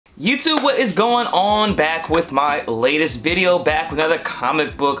YouTube, what is going on? Back with my latest video, back with another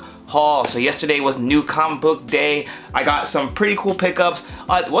comic book haul. So yesterday was new comic book day. I got some pretty cool pickups.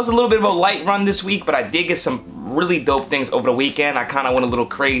 It was a little bit of a light run this week, but I did get some really dope things over the weekend. I kind of went a little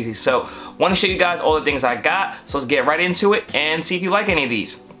crazy. So want to show you guys all the things I got. So let's get right into it and see if you like any of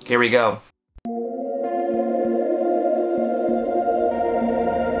these. Here we go.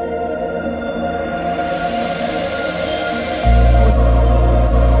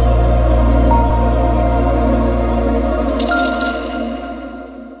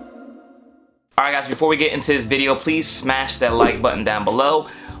 Alright guys, before we get into this video, please smash that like button down below.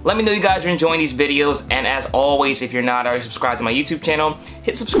 Let me know you guys are enjoying these videos, and as always, if you're not already subscribed to my YouTube channel,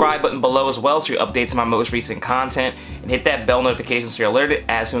 hit the subscribe button below as well so you're updated to my most recent content, and hit that bell notification so you're alerted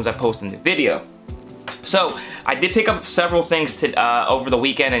as soon as I post a new video. So, I did pick up several things over the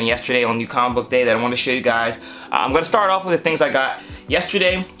weekend and yesterday on New Comic Book Day that I want to show you guys. I'm going to start off with the things I got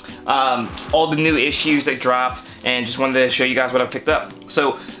yesterday, all the new issues that dropped, and just wanted to show you guys what I picked up.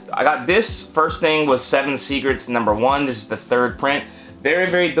 So, I got this. First thing was Seven Secrets #1. This is the 3rd print. Very,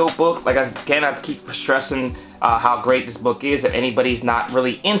 very dope book. Like, again, I keep stressing how great this book is. If anybody's not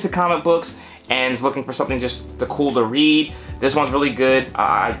really into comic books and is looking for something just cool to read, this one's really good.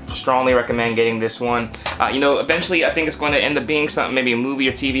 I strongly recommend getting this one. You know, eventually I think it's going to end up being something, maybe a movie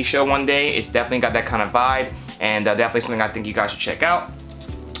or TV show one day. It's definitely got that kind of vibe, and definitely something I think you guys should check out.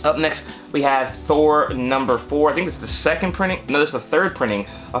 Up next, we have Thor #4. I think it's the 2nd printing. No, this is the 3rd printing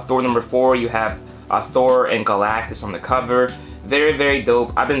of Thor #4. You have Thor and Galactus on the cover. Very, very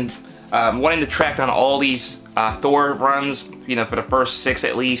dope. I've been wanting to track down all these Thor runs, you know, for the first 6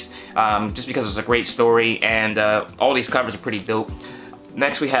 at least, just because it was a great story, and all these covers are pretty dope.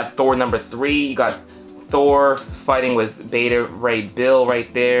 Next, we have Thor #3. You got Thor fighting with Beta Ray Bill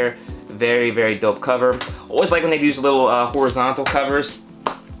right there. Very, very dope cover. Always like when they do these little horizontal covers.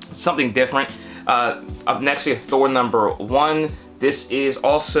 Something different. Up next, we have Thor #1. This is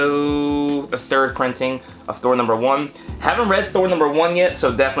also the 3rd printing of Thor #1. Haven't read Thor #1 yet,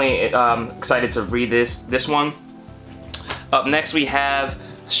 so definitely excited to read this one. Up next, we have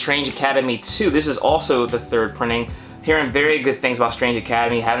Strange Academy 2. This is also the 3rd printing. Hearing very good things about Strange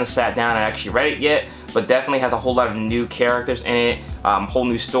Academy. Haven't sat down and actually read it yet, but definitely has a whole lot of new characters in it, whole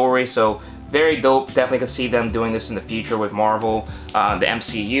new story. So very dope. Definitely could see them doing this in the future with Marvel, the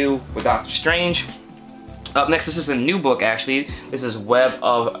MCU, with Doctor Strange. Up next, this is a new book actually. This is Web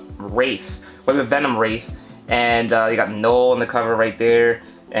of Venom Wraith, and you got Noel on the cover right there,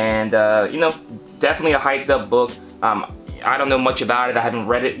 and you know, definitely a hyped up book. I don't know much about it. I haven't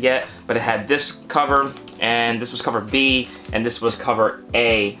read it yet, but it had this cover, and this was cover B, and this was cover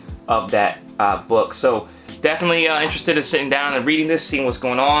A of that book. So definitely interested in sitting down and reading this, seeing what's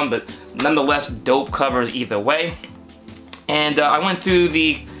going on, but nonetheless, dope covers either way. And I went through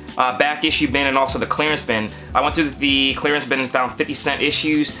the back issue bin and also the clearance bin. I went through the clearance bin and found 50-cent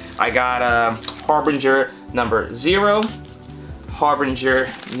issues. I got Harbinger #0, Harbinger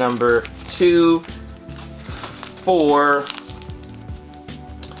 #2, 4,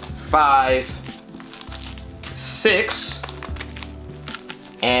 5, 6,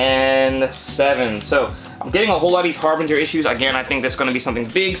 and 7. So I'm getting a whole lot of these Harbinger issues. Again, I think that's going to be something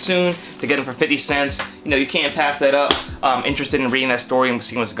big soon to get them for 50 cents. You know, you can't pass that up. I'm interested in reading that story and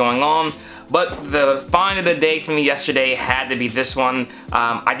seeing what's going on. But the find of the day for me yesterday had to be this one.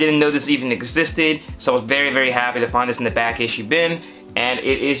 I didn't know this even existed, so I was very, very happy to find this in the back issue bin. And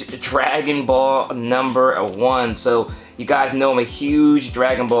it is Dragon Ball #1. So you guys know I'm a huge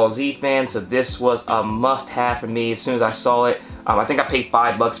Dragon Ball Z fan, so this was a must-have for me as soon as I saw it. I think I paid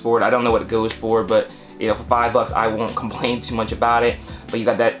 $5 for it. I don't know what it goes for, but you know, for $5 I won't complain too much about it. But you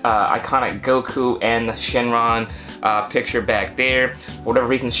got that iconic Goku and the Shenron picture back there. For whatever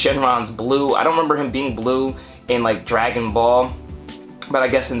reason, Shenron's blue. I don't remember him being blue in like Dragon Ball, but I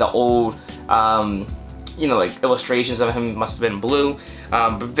guess in the old you know, like illustrations of him must have been blue.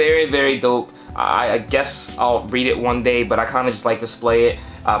 But very, very dope. I guess I'll read it one day, but I kind of just like to display it.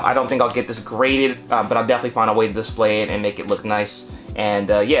 I don't think I'll get this graded, but I'll definitely find a way to display it and make it look nice. And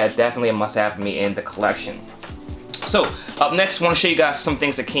yeah, definitely a must-have for me in the collection. So up next, I want to show you guys some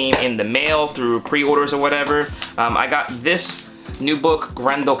things that came in the mail through pre-orders or whatever. I got this new book,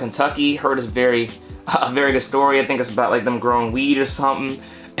 Grendel, Kentucky. Heard it's a very good story. I think it's about like them growing weed or something.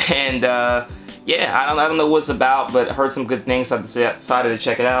 And yeah, I don't know what it's about, but I heard some good things, so I decided to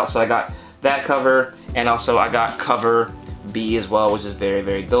check it out. So I got that cover, and also I got cover B as well, which is very,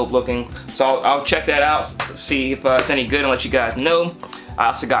 very dope looking. So I'll check that out, see if it's any good, and let you guys know. I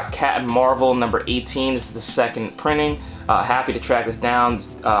also got Captain Marvel #18. This is the 2nd printing. Happy to track this down.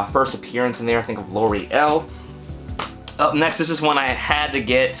 First appearance in there, I think, of L'Oreal. Up next, this is one I had to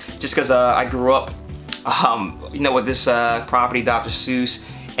get just because I grew up, you know, with this property, Dr. Seuss,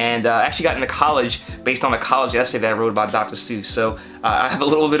 and I actually got into college based on a college essay that I wrote about Dr. Seuss. So I have a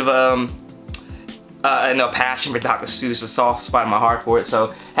little bit of a passion for Dr. Seuss, a soft spot in my heart for it.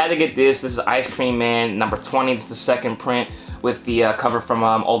 So had to get this. This is Ice Cream Man number 20. This is the second print with the cover from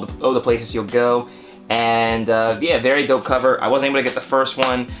all the Places You'll Go. And yeah, very dope cover. I wasn't able to get the first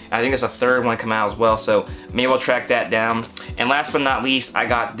one. And I think there's a third one come out as well, so maybe we'll track that down. And last but not least, I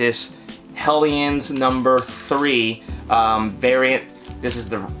got this Hellions number 3 variant. This is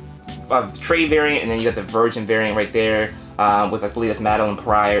the trade variant, and then you got the Virgin variant right there with, I believe it's Madeline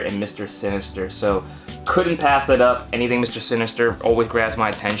Pryor and Mr. Sinister. So couldn't pass that up. Anything Mr. Sinister always grabs my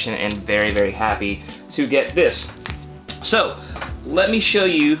attention, and very, very happy to get this. So let me show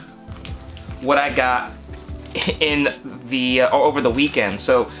you what I got in the over the weekend.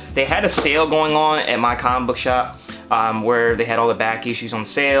 So they had a sale going on at my comic book shop where they had all the back issues on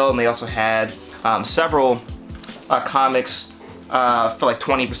sale, and they also had several comics for like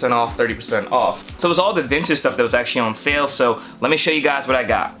 20% off, 30% off. So it was all the vintage stuff that was actually on sale. So let me show you guys what I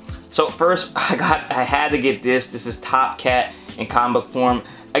got. So first, I had to get this. This is Top Cat in comic book form.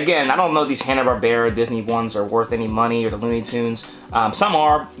 Again, I don't know if these Hanna-Barbera Disney ones are worth any money, or the Looney Tunes. Some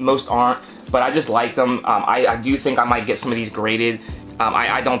are, most aren't, but I just like them. I do think I might get some of these graded.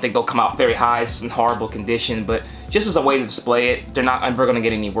 I don't think they'll come out very high. It's in horrible condition, but just as a way to display it, they're not ever gonna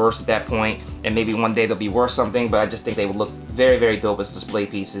get any worse at that point, and maybe one day they'll be worth something, but I just think they would look very, very dope as display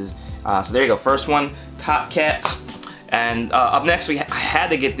pieces. So there you go, first one, Top Cat. And up next, I had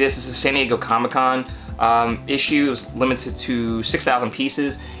to get this. This is San Diego Comic-Con issue. It was limited to 6,000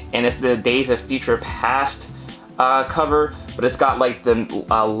 pieces, and it's the Days of Future Past cover, but it's got like the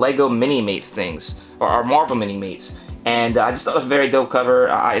Lego Mini-Mates things, or Marvel Mini-Mates. And I just thought it was a very dope cover.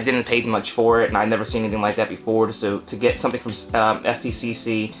 I didn't pay much for it, and I'd never seen anything like that before. So to get something from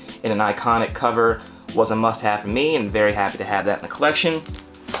SDCC in an iconic cover was a must-have for me, and very happy to have that in the collection.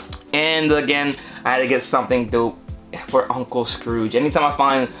 And again, I had to get something dope for Uncle Scrooge. Anytime I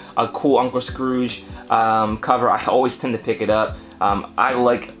find a cool Uncle Scrooge cover, I always tend to pick it up. I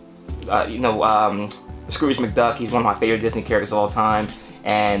like, Scrooge McDuck. He's one of my favorite Disney characters of all time,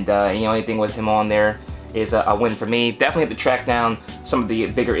 and you know, anything with him on there is a win for me. Definitely have to track down some of the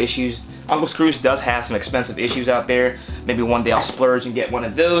bigger issues. Uncle Scrooge does have some expensive issues out there. Maybe one day I'll splurge and get one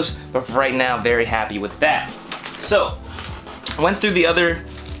of those, but for right now, very happy with that. So, went through the other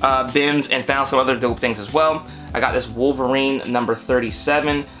bins and found some other dope things as well. I got this Wolverine number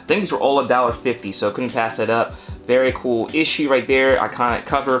 37. I think these were all $1.50, so couldn't pass that up. Very cool issue right there, iconic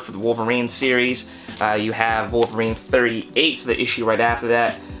cover for the Wolverine series. You have Wolverine 38, so the issue right after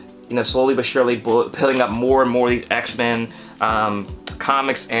that. You know, slowly but surely building up more and more of these X-Men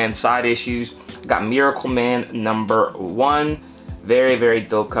comics and side issues. Got Miracle Man number 1. Very, very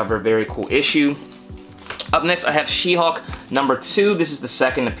dope cover, very cool issue. Up next, I have She-Hulk number 2. This is the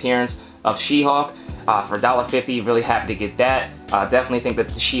second appearance of She-Hulk. For $1.50, really happy to get that. Definitely think that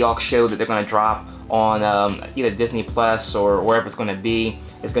the She-Hulk show that they're going to drop on either Disney Plus or wherever it's going to be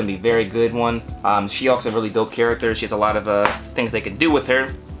is going to be a very good one. She-Hulk's a really dope character. She has a lot of things they can do with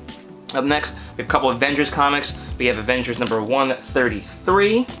her. Up next, we have a couple of Avengers comics. We have Avengers number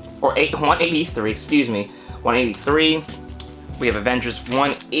 133, or 183, excuse me, 183. We have Avengers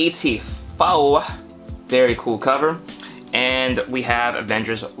 184, very cool cover. And we have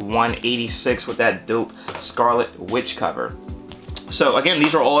Avengers 186 with that dope Scarlet Witch cover. So again,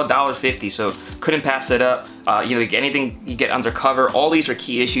 these are all $1.50, so couldn't pass that up. You know, anything you get under cover, all these are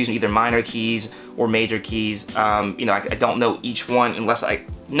key issues, either minor keys or major keys. You know, I don't know each one unless I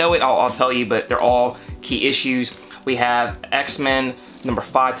know it, I'll tell you, but they're all key issues. We have X-Men number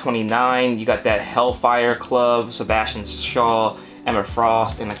 529. You got that Hellfire Club, Sebastian Shaw, Emma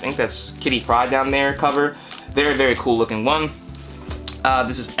Frost, and I think that's Kitty Pryde down there cover. Very, very cool looking one.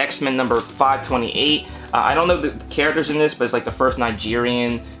 This is X-Men number 528. I don't know the characters in this, but it's like the first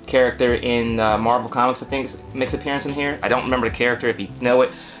Nigerian character in Marvel Comics, I think, makes appearance in here. I don't remember the character. If you know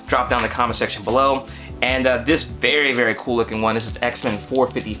it, drop down in the comment section below. And this very, very cool looking one. This is X-Men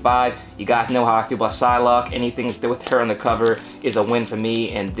 455. You guys know how I feel about Psylocke. Anything with her on the cover is a win for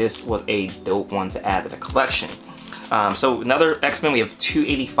me, and this was a dope one to add to the collection. So another X-Men, we have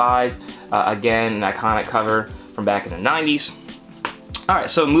 285. Again, an iconic cover from back in the 90s. Alright,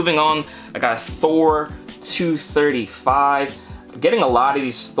 so moving on, I got Thor 235. Getting a lot of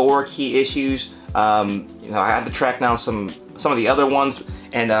these Thor key issues. You know, I had to track down some of the other ones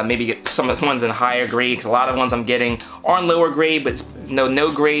and maybe get some of the ones in higher grade, because a lot of ones I'm getting are in lower grade, but no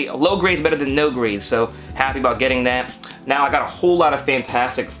grade. Low grade is better than no grade, so happy about getting that. Now I got a whole lot of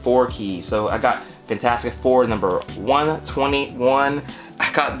Fantastic Four keys. So I got Fantastic Four number 121.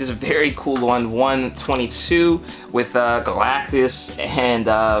 I got this very cool one, 122, with Galactus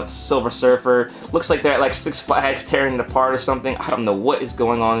and Silver Surfer. Looks like they're at like Six Flags tearing it apart or something. I don't know what is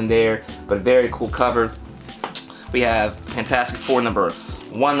going on in there, but a very cool cover. We have Fantastic Four number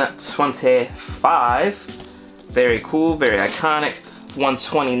 125. Very cool, very iconic.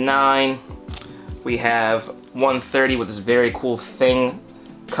 129. We have 130 with this very cool Thing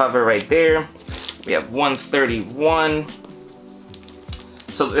cover right there. We have 131.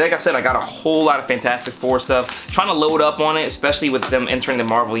 So like I said, I got a whole lot of Fantastic Four stuff. Trying to load up on it, especially with them entering the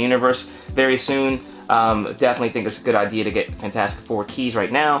Marvel Universe very soon. Definitely think it's a good idea to get Fantastic Four keys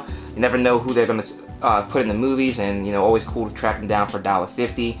right now. You never know who they're going to put in the movies, and you know, always cool to track them down for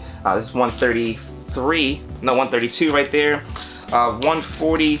 $1.50. This is 133, no, 132 right there.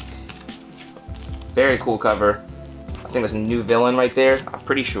 140, very cool cover. I think that's a new villain right there, I'm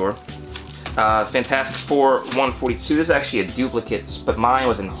pretty sure. Fantastic Four 142, this is actually a duplicate, but mine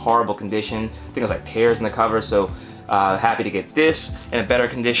was in horrible condition. I think it was like tears in the cover, so happy to get this in a better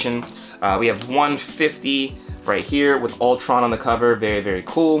condition. We have 150 right here with Ultron on the cover, very, very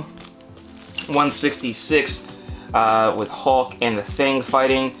cool. 166 with Hulk and the Thing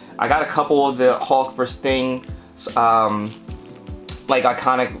fighting. I got a couple of the Hulk vs. Thing like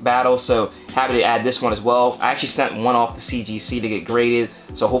iconic battles, so happy to add this one as well. I actually sent one off to CGC to get graded,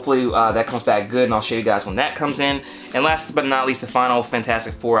 so hopefully that comes back good, and I'll show you guys when that comes in. And last but not least, the final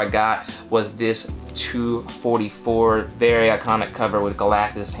Fantastic Four I got was this 244, very iconic cover with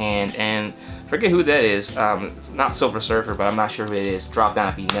Galactus' hand, and forget who that is. It's not Silver Surfer, but I'm not sure who it is. Drop down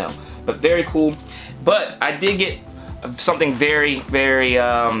if you know. But very cool. But I did get something very, very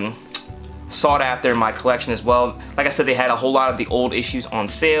sought after in my collection as well. Like I said, they had a whole lot of the old issues on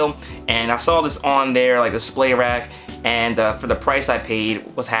sale, and I saw this on their like display rack, and for the price I paid,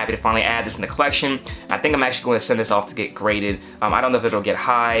 was happy to finally add this in the collection. I think I'm actually going to send this off to get graded. I don't know if it'll get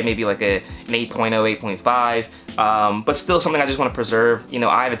high, maybe like an 8.0, 8.5, but still something I just want to preserve. You know,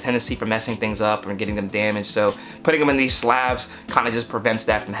 I have a tendency for messing things up and getting them damaged, so putting them in these slabs kind of just prevents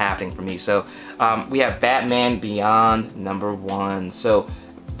that from happening for me. So we have Batman Beyond number 1. So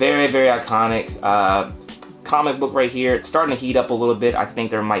very, very iconic comic book right here. It's starting to heat up a little bit. I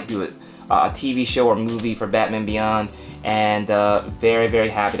think there might do a TV show or movie for Batman Beyond, and very, very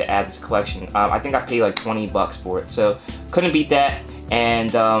happy to add this collection. I think I paid like 20 bucks for it, so couldn't beat that.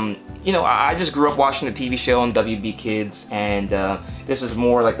 And you know, I just grew up watching the TV show on WB Kids, and this is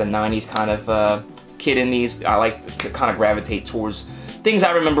more like the 90s kind of kid in these. I like to kind of gravitate towards things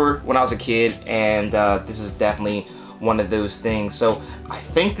I remember when I was a kid, and this is definitely one of those things. So I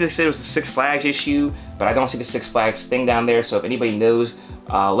think this was the Six Flags issue, but I don't see the Six Flags thing down there, so if anybody knows,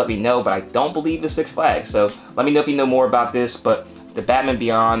 let me know, but I don't believe the Six Flags, so let me know if you know more about this. But the Batman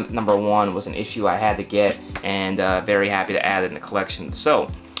Beyond number 1 was an issue I had to get, and very happy to add it in the collection. So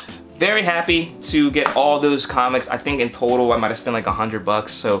very happy to get all those comics. I think in total I might have spent like 100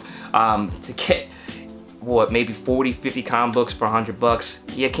 bucks, so to get what, maybe 40, 50 comic books for 100 bucks,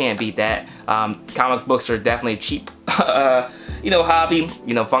 you can't beat that. Comic books are definitely cheap, you know, hobby.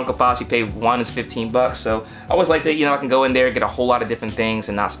 You know, Funko Pops, you pay one is 15 bucks, so I always like that, you know, I can go in there, get a whole lot of different things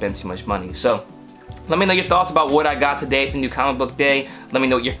and not spend too much money. So let me know your thoughts about what I got today for New Comic Book Day. Let me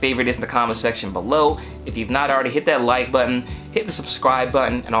know what your favorite is in the comment section below. If you've not already, hit that like button, hit the subscribe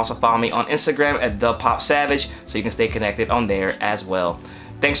button, and also follow me on Instagram at ThePopSavage so you can stay connected on there as well.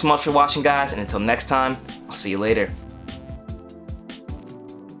 Thanks so much for watching, guys, and until next time, I'll see you later.